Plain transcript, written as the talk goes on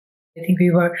I think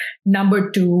we were number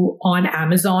 2 on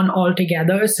Amazon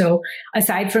altogether. So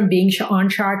aside from being on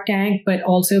Shark Tank, but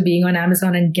also being on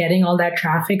Amazon and getting all that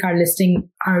traffic, our listing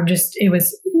it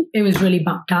was really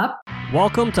bumped up.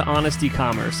 Welcome to Honest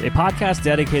E-commerce, a podcast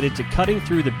dedicated to cutting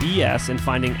through the BS and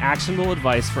finding actionable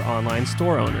advice for online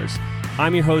store owners.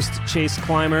 I'm your host, Chase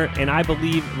Clymer, and I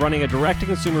believe running a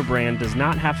direct-to-consumer brand does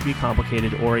not have to be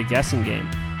complicated or a guessing game.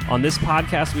 On this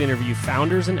podcast, we interview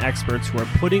founders and experts who are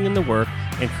putting in the work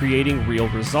and creating real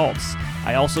results.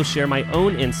 I also share my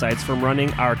own insights from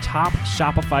running our top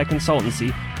Shopify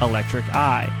consultancy, Electric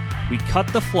Eye. We cut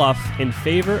the fluff in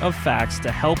favor of facts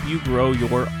to help you grow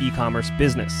your e-commerce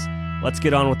business. Let's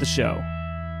get on with the show.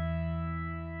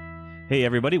 Hey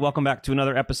everybody, welcome back to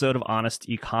another episode of Honest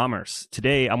E-commerce.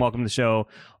 Today, I'm welcoming to the show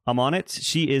Amanat.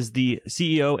 She is the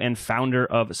CEO and founder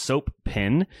of Soap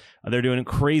Pin. They're doing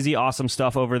crazy awesome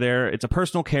stuff over there. It's a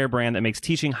personal care brand that makes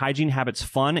teaching hygiene habits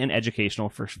fun and educational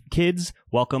for kids.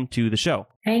 Welcome to the show.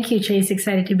 Thank you, Chase.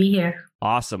 Excited to be here.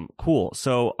 Awesome. Cool.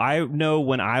 So I know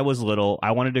when I was little,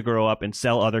 I wanted to grow up and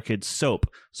sell other kids soap.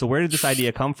 So where did this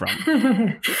idea come from?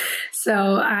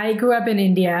 So I grew up in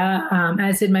India,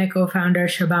 as did my co-founder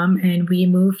Shabam, and we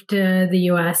moved to the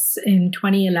US in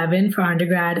 2011 for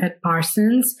undergrad at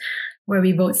Parsons, where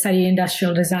we both studied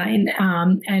industrial design.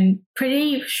 And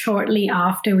pretty shortly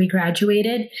after we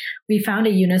graduated, we found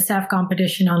a UNICEF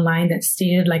competition online that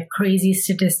stated like crazy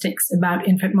statistics about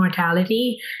infant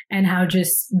mortality and how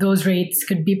just those rates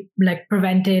could be like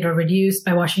prevented or reduced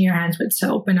by washing your hands with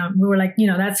soap. And we were like,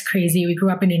 that's crazy. We grew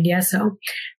up in India. So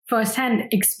firsthand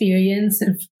experience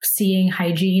of seeing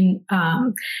hygiene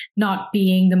not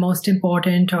being the most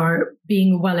important or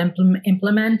being well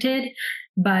implemented.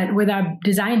 But with our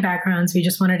design backgrounds, we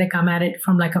just wanted to come at it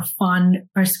from like a fun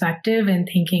perspective and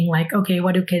thinking like, okay,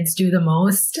 what do kids do the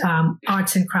most?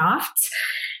 Arts and crafts.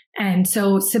 And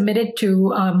so submitted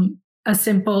to a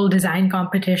simple design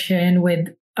competition with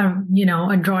a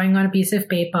drawing on a piece of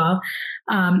paper,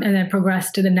 and then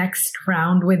progressed to the next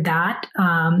round with that.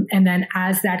 And then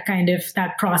as that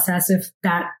process of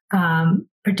that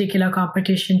particular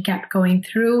competition kept going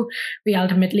through, we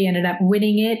ultimately ended up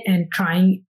winning it and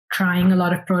trying a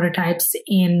lot of prototypes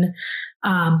in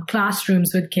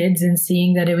classrooms with kids and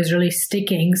seeing that it was really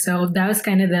sticking. So that was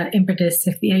kind of the impetus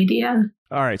of the idea.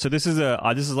 All right. So there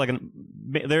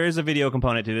is a video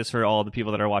component to this for all the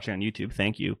people that are watching on YouTube.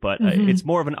 Thank you. But it's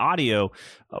more of an audio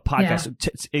podcast.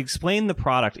 Yeah. Explain the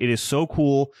product. It is so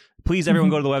cool. Please, everyone,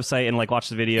 go to the website and watch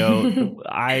the video.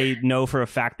 I know for a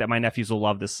fact that my nephews will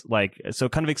love this. So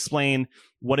kind of explain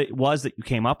what it was that you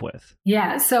came up with.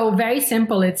 Yeah. So very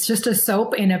simple. It's just a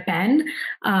soap in a pen.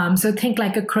 So think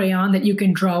like a crayon that you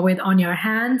can draw with on your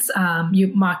hands.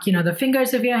 You mark, the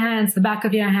fingers of your hands, the back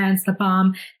of your hands, the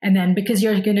palm. And then because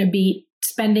you're going to be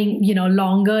spending,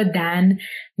 longer than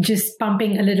just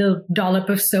pumping a little dollop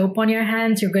of soap on your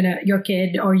hands, your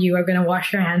kid or you are going to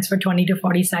wash your hands for 20 to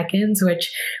 40 seconds,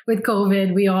 which with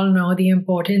COVID, we all know the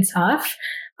importance of.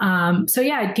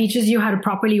 It teaches you how to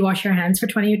properly wash your hands for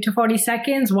 20 to 40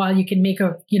 seconds while you can make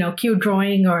a, cute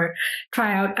drawing or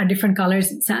try out different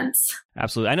colors and scents.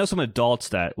 Absolutely. I know some adults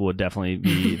that would definitely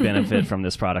benefit from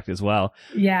this product as well.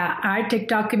 Yeah. Our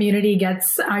TikTok community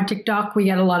we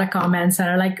get a lot of comments that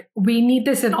are like, we need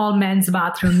this in all men's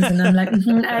bathrooms. And I'm like,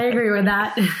 I agree with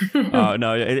that. Oh,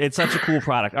 no, it's such a cool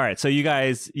product. All right. So you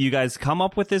guys come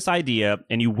up with this idea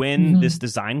and you win this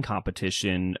design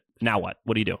competition. Now what?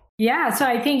 What do you do? Yeah. So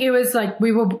I think it was like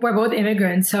we're both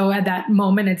immigrants. So at that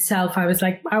moment itself, I was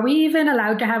like, are we even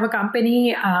allowed to have a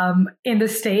company in the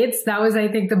States? That was, I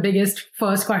think, the biggest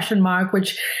first question mark,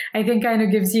 which I think kind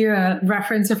of gives you a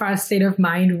reference of our state of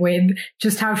mind with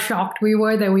just how shocked we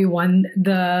were that we won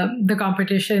the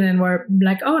competition and we're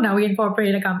like, oh, now we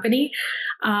incorporate a company.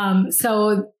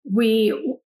 So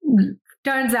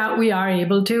turns out we are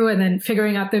able to, and then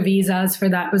figuring out the visas for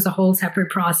that was a whole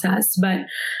separate process. But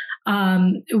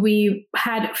we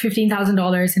had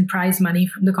 $15,000 in prize money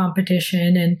from the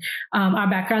competition, and our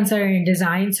backgrounds are in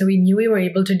design. So we knew we were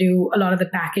able to do a lot of the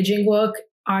packaging work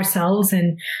ourselves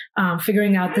and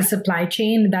figuring out the supply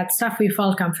chain. That stuff we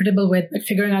felt comfortable with, but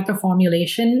figuring out the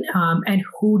formulation and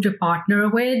who to partner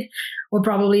with were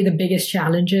probably the biggest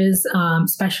challenges,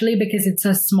 especially because it's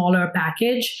a smaller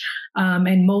package.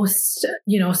 And most,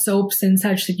 soaps and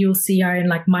such that you'll see are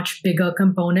in much bigger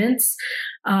components.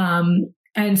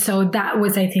 And so that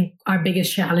was, I think, our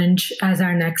biggest challenge as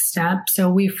our next step.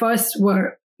 So we first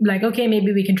were like, okay,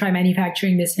 maybe we can try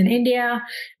manufacturing this in India.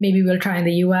 Maybe we'll try in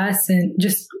the US, and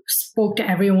just spoke to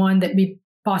everyone that we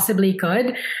possibly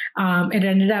could. It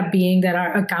ended up being that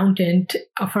our accountant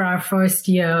for our first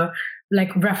year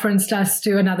like referenced us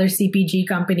to another CPG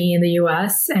company in the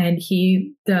US, and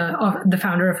the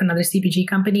founder of another CPG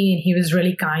company, and he was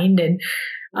really kind and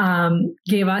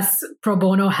gave us pro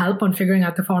bono help on figuring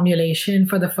out the formulation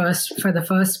for the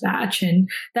first batch. And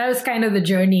that was kind of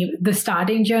the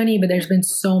starting journey, but there's been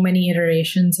so many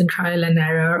iterations and trial and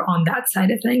error on that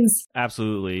side of things.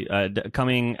 Absolutely.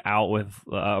 Coming out with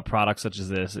a product such as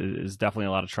this is definitely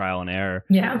a lot of trial and error.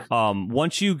 Yeah.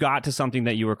 Once you got to something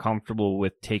that you were comfortable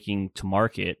with taking to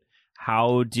market,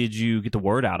 how did you get the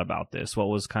word out about this? What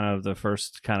was kind of the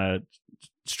first kind of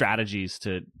strategies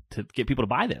to get people to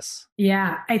buy this?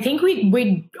 Yeah, I think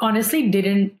we honestly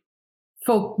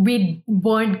we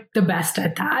weren't the best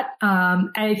at that.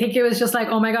 I think it was just like,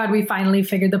 oh my God, we finally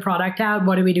figured the product out.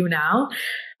 What do we do now?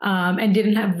 And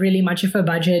didn't have really much of a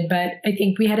budget. But I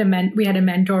think we had a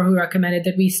mentor who recommended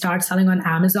that we start selling on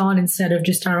Amazon instead of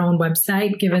just our own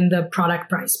website, given the product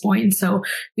price point. So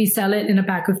we sell it in a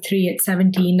pack of 3 at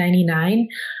 $17.99.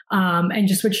 And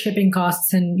just with shipping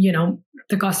costs and,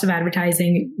 the cost of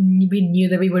advertising, we knew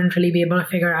that we wouldn't really be able to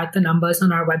figure out the numbers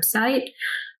on our website.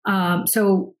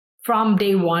 So from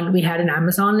day one, we had an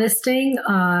Amazon listing.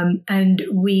 And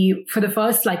for the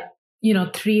first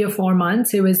 3 or 4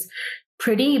 months, it was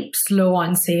pretty slow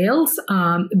on sales.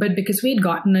 But because we'd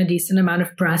gotten a decent amount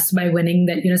of press by winning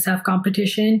that UNICEF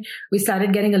competition, we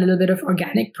started getting a little bit of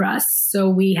organic press. So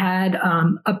we had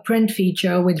a print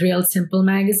feature with Real Simple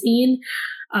magazine.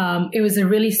 It was a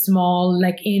really small,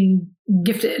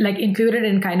 included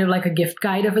in kind of like a gift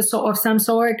guide of some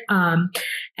sort.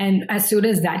 And as soon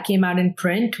as that came out in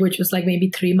print, which was like maybe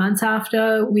 3 months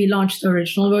after we launched the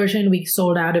original version, we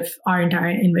sold out of our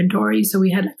entire inventory. So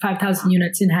we had 5,000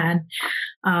 units in hand,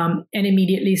 and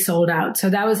immediately sold out. So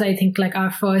that was, I think, like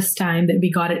our first time that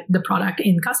we got the product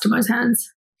in customers' hands.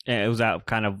 Yeah, it was that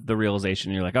kind of the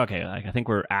realization. You're like, okay, I think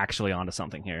we're actually onto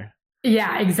something here.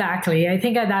 Yeah, exactly. I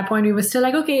think at that point we were still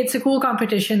like, okay, it's a cool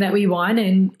competition that we won,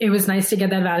 and it was nice to get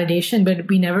that validation, but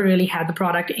we never really had the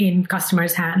product in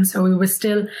customers' hands. So we were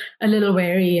still a little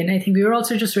wary. And I think we were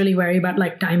also just really wary about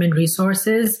time and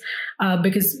resources,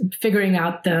 because figuring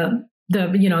out the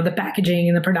packaging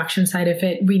and the production side of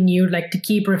it, we knew to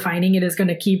keep refining it is going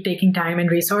to keep taking time and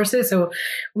resources. So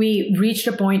we reached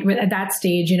a point at that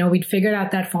stage, we'd figured out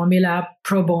that formula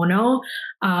pro bono,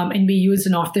 and we used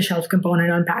an off-the-shelf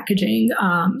component on packaging.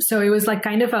 So it was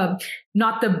kind of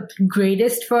not the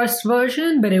greatest first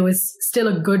version, but it was still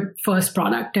a good first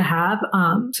product to have.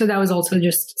 So that was also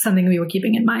just something we were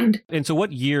keeping in mind. And so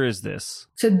what year is this?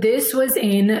 So this was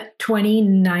in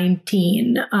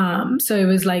 2019. So it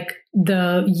was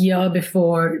the year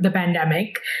before the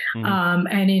pandemic. Mm-hmm.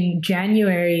 And in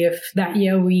January of that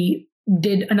year, we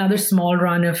did another small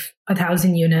run of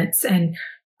 1,000 units, and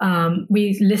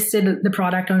we listed the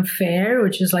product on Faire,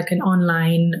 which is an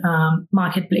online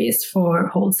marketplace for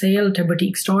wholesale to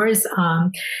boutique stores.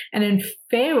 And in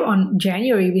Faire on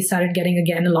January, we started getting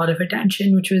again a lot of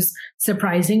attention, which was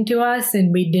surprising to us.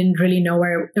 And we didn't really know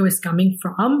where it was coming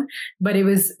from. But it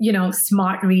was,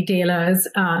 smart retailers,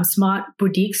 smart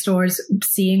boutique stores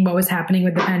seeing what was happening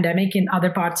with the pandemic in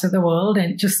other parts of the world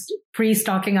and just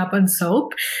pre-stocking up on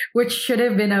soap, which should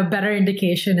have been a better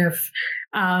indication of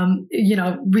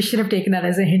we should have taken that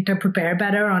as a hint to prepare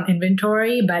better on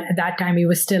inventory. But at that time, we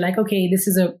were still okay,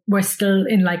 we're still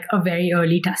in a very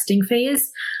early testing phase.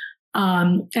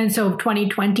 And so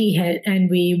 2020 hit, and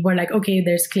we were okay,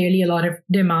 there's clearly a lot of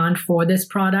demand for this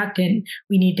product and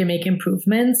we need to make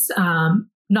improvements.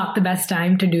 Not the best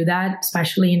time to do that,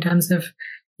 especially in terms of,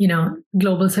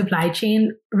 global supply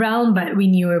chain realm, but we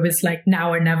knew it was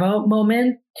now or never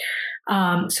moment.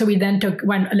 So we then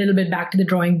went a little bit back to the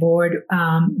drawing board,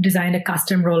 designed a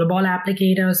custom rollerball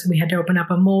applicator. So we had to open up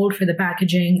a mold for the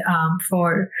packaging,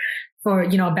 for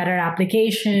a better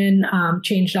application,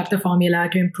 changed up the formula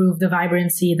to improve the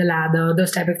vibrancy, the lather,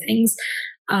 those type of things.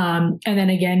 And then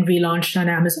again, relaunched on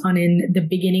Amazon in the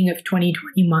beginning of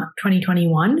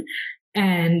 2021.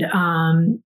 And,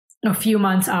 a few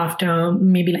months after,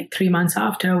 maybe 3 months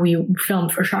after, we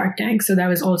filmed for Shark Tank. So that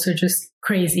was also just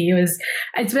crazy.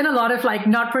 It's been a lot of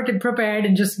not prepared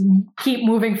and just keep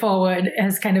moving forward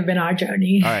has kind of been our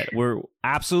journey. All right. We're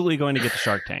absolutely going to get to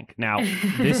Shark Tank. Now,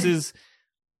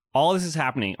 all this is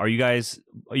happening. Are you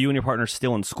and your partner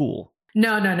still in school?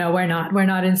 No, we're not. We're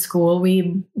not in school.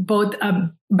 We both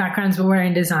backgrounds were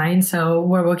in design, so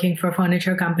we're working for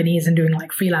furniture companies and doing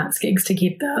freelance gigs to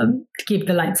keep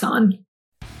the lights on.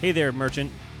 Hey there,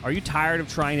 merchant. Are you tired of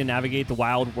trying to navigate the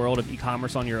wild world of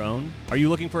e-commerce on your own? Are you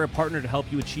looking for a partner to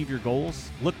help you achieve your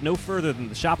goals? Look no further than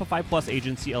the Shopify Plus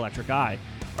agency Electric Eye.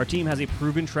 Our team has a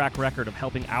proven track record of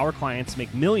helping our clients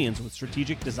make millions with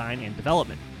strategic design and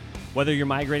development. Whether you're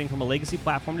migrating from a legacy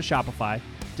platform to Shopify,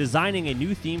 designing a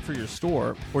new theme for your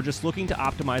store, or just looking to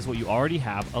optimize what you already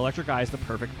have, Electric Eye is the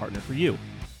perfect partner for you.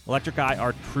 Electric Eye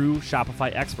are true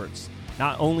Shopify experts.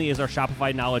 Not only is our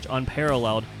Shopify knowledge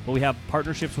unparalleled, but we have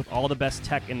partnerships with all the best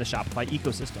tech in the Shopify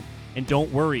ecosystem. And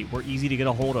don't worry, we're easy to get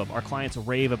a hold of. Our clients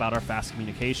rave about our fast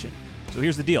communication. So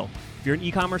here's the deal. If you're an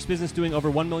e-commerce business doing over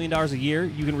 $1 million a year,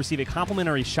 you can receive a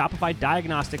complimentary Shopify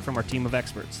diagnostic from our team of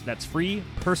experts. That's free,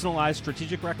 personalized,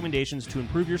 strategic recommendations to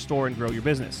improve your store and grow your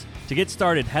business. To get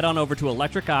started, head on over to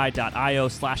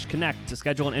electriceye.io/connect to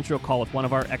schedule an intro call with one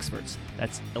of our experts.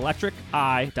 That's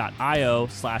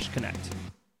electriceye.io/connect.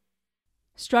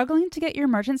 Struggling to get your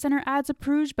Merchant Center ads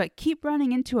approved but keep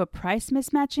running into a price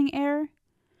mismatching error?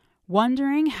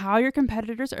 Wondering how your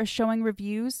competitors are showing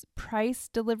reviews, price,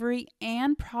 delivery,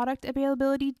 and product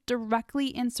availability directly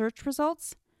in search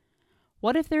results?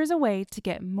 What if there's a way to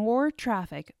get more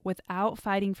traffic without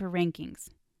fighting for rankings?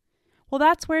 Well,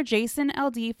 that's where Jason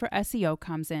LD for SEO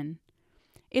comes in.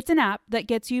 It's an app that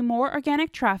gets you more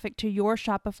organic traffic to your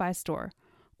Shopify store,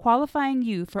 qualifying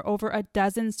you for over a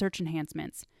dozen search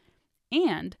enhancements,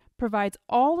 and provides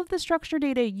all of the structured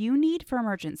data you need for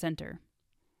Merchant Center.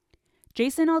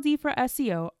 Jason LD for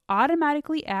SEO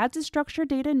automatically adds the structured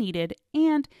data needed,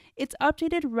 and it's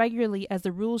updated regularly as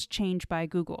the rules change by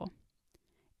Google.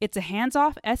 It's a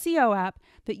hands-off SEO app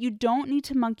that you don't need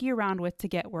to monkey around with to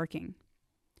get working.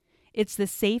 It's the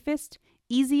safest,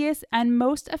 easiest, and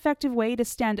most effective way to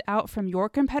stand out from your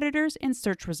competitors in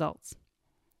search results.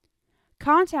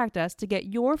 Contact us to get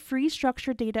your free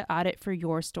structured data audit for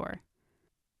your store.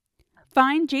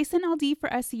 Find Jason LD for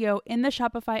SEO in the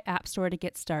Shopify App Store to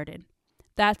get started.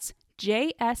 That's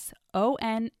JSONLD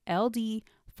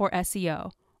for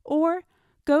SEO, or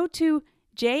go to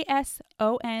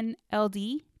jsonld.app.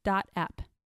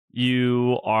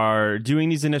 You are doing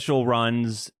these initial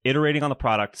runs, iterating on the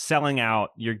product, selling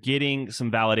out. You're getting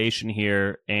some validation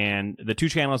here. And the two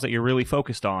channels that you're really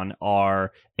focused on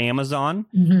are Amazon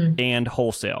and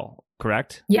wholesale,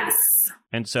 correct? Yes.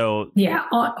 And so... yeah,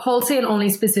 wholesale only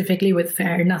specifically with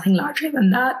Fair, nothing larger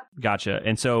than that. Gotcha.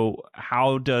 And so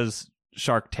how does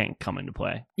Shark Tank come into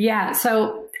play? Yeah,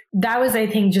 so that was, I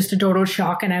think, just a total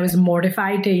shock, and I was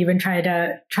mortified to even try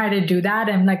to do that.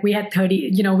 And like, we had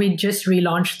 30, we just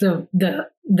relaunched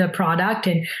the product,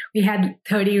 and we had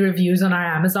 30 reviews on our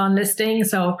Amazon listing.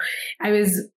 So I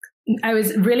was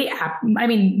really,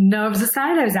 nerves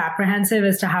aside, I was apprehensive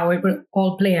as to how it would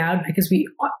all play out, because we,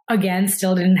 again,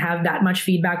 still didn't have that much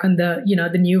feedback on the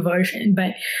new version.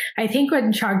 But I think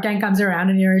when Shark Tank comes around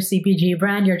and you're a CPG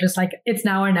brand, you're just like, it's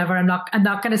now or never. I'm not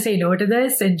going to say no to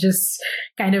this, and just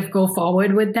kind of go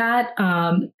forward with that.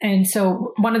 And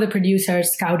so one of the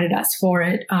producers scouted us for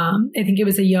it. I think it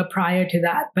was a year prior to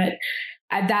that, but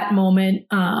at that moment,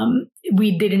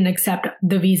 we didn't accept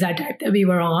the visa type that we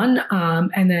were on.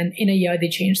 And then in a year, they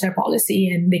changed their policy,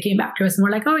 and they came back to us and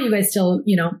were like, oh, you guys still,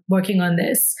 working on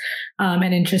this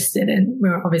and interested. And we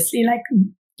were obviously like,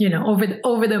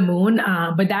 over the moon.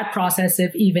 But that process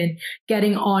of even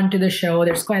getting onto the show,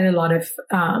 there's quite a lot of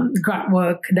grunt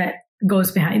work that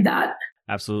goes behind that.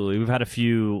 Absolutely. We've had a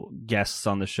few guests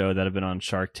on the show that have been on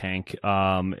Shark Tank.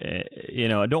 I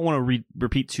don't want to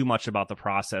repeat too much about the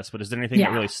process, but is there anything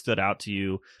that really stood out to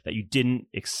you that you didn't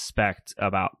expect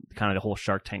about kind of the whole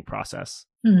Shark Tank process?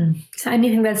 So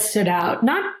anything that stood out?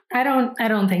 I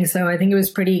don't think so. I think it was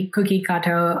pretty cookie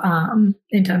cutter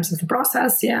in terms of the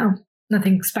process. Yeah.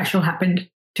 Nothing special happened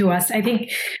to us. I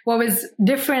think what was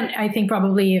different,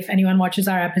 probably if anyone watches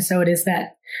our episode, is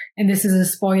that, and this is a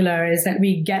spoiler, is that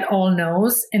we get all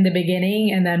no's in the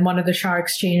beginning, and then one of the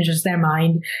sharks changes their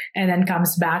mind and then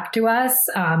comes back to us.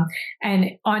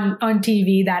 And on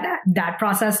TV, that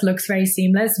process looks very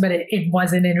seamless, but it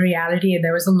wasn't in reality. And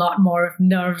there was a lot more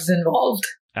nerves involved.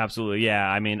 Absolutely. Yeah.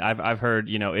 I mean, I've heard,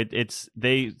 it's,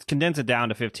 they condense it down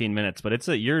to 15 minutes, but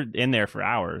you're in there for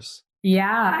hours.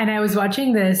 Yeah. And I was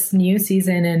watching this new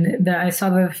season, and I saw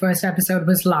the first episode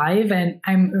was live, and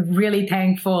I'm really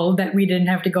thankful that we didn't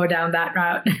have to go down that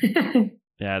route.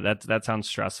 Yeah, that sounds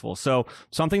stressful. So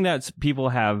something that people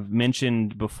have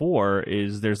mentioned before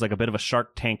is there's like a bit of a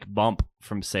Shark Tank bump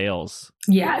from sales.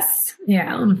 Yes.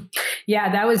 Yeah.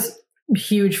 Yeah, that was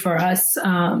huge for us.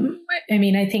 I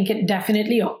think it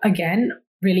definitely, again,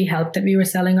 really helped that we were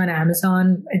selling on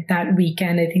Amazon that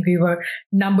weekend. I think we were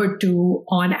number 2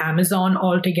 on Amazon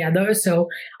altogether. So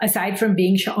aside from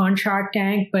being on Shark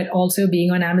Tank, but also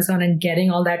being on Amazon and getting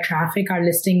all that traffic, our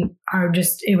listing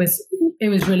it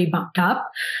was really bumped up.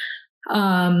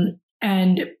 And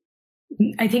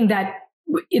I think that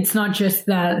it's not just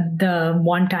the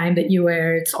one time that you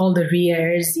air, it's all the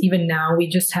re-airs. Even now, we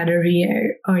just had a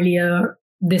re-air earlier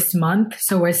this month.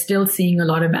 So we're still seeing a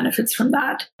lot of benefits from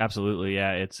that. Absolutely.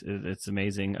 Yeah, it's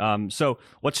amazing. So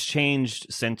what's changed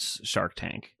since Shark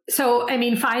Tank? So, I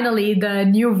mean, finally, the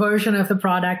new version of the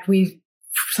product, we've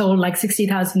sold like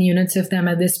 60,000 units of them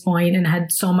at this point and had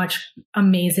so much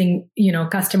amazing,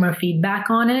 customer feedback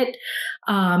on it.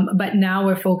 But now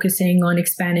we're focusing on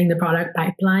expanding the product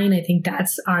pipeline. I think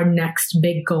that's our next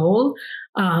big goal.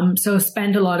 So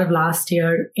spent a lot of last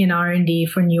year in R&D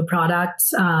for new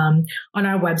products. On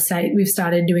our website, we've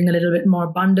started doing a little bit more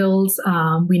bundles.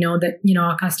 We know that,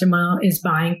 our customer is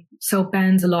buying soap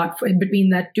pens a lot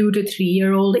between that 2 to 3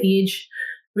 year old age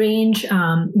range,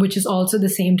 which is also the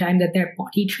same time that they're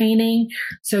potty training.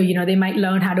 So, they might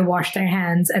learn how to wash their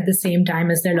hands at the same time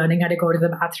as they're learning how to go to the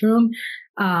bathroom.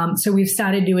 So we've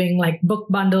started doing like book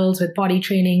bundles with potty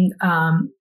training,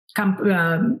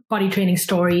 potty training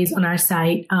stories on our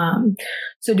site.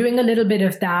 So doing a little bit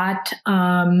of that.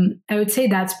 I would say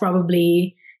that's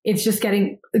probably, it's just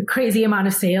getting a crazy amount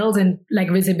of sales and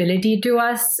like visibility to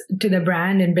us, to the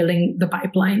brand, and building the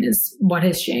pipeline is what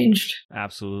has changed.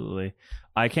 Absolutely.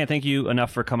 I can't thank you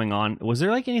enough for coming on. Was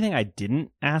there like anything I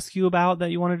didn't ask you about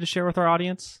that you wanted to share with our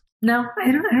audience? No,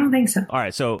 I don't think so. All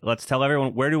right. So let's tell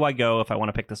everyone, where do I go if I want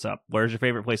to pick this up? Where's your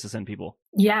favorite place to send people?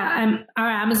 Yeah, our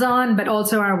Amazon, but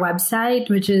also our website,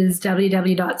 which is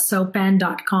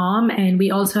www.soappen.com. And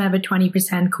we also have a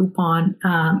 20% coupon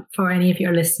for any of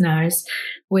your listeners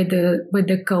with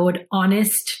the code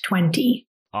HONEST20.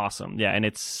 Awesome. Yeah. And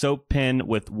it's soap pen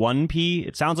with 1 P.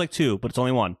 It sounds like 2, but it's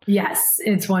only 1. Yes,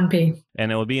 it's 1 P.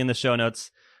 And it will be in the show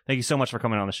notes. Thank you so much for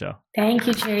coming on the show. Thank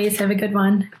you, Chase. Have a good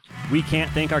one. We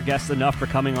can't thank our guests enough for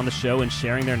coming on the show and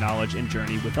sharing their knowledge and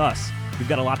journey with us. We've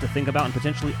got a lot to think about and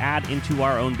potentially add into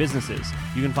our own businesses.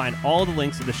 You can find all the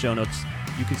links in the show notes.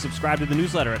 You can subscribe to the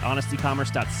newsletter at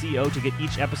honestycommerce.co to get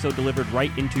each episode delivered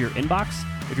right into your inbox.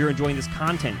 If you're enjoying this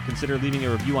content, consider leaving a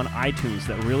review on iTunes.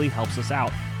 That really helps us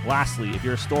out. Lastly, if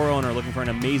you're a store owner looking for an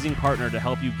amazing partner to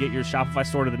help you get your Shopify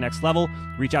store to the next level,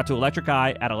 reach out to Electric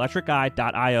Eye at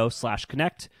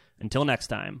electriceye.io/connect. Until next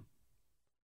time.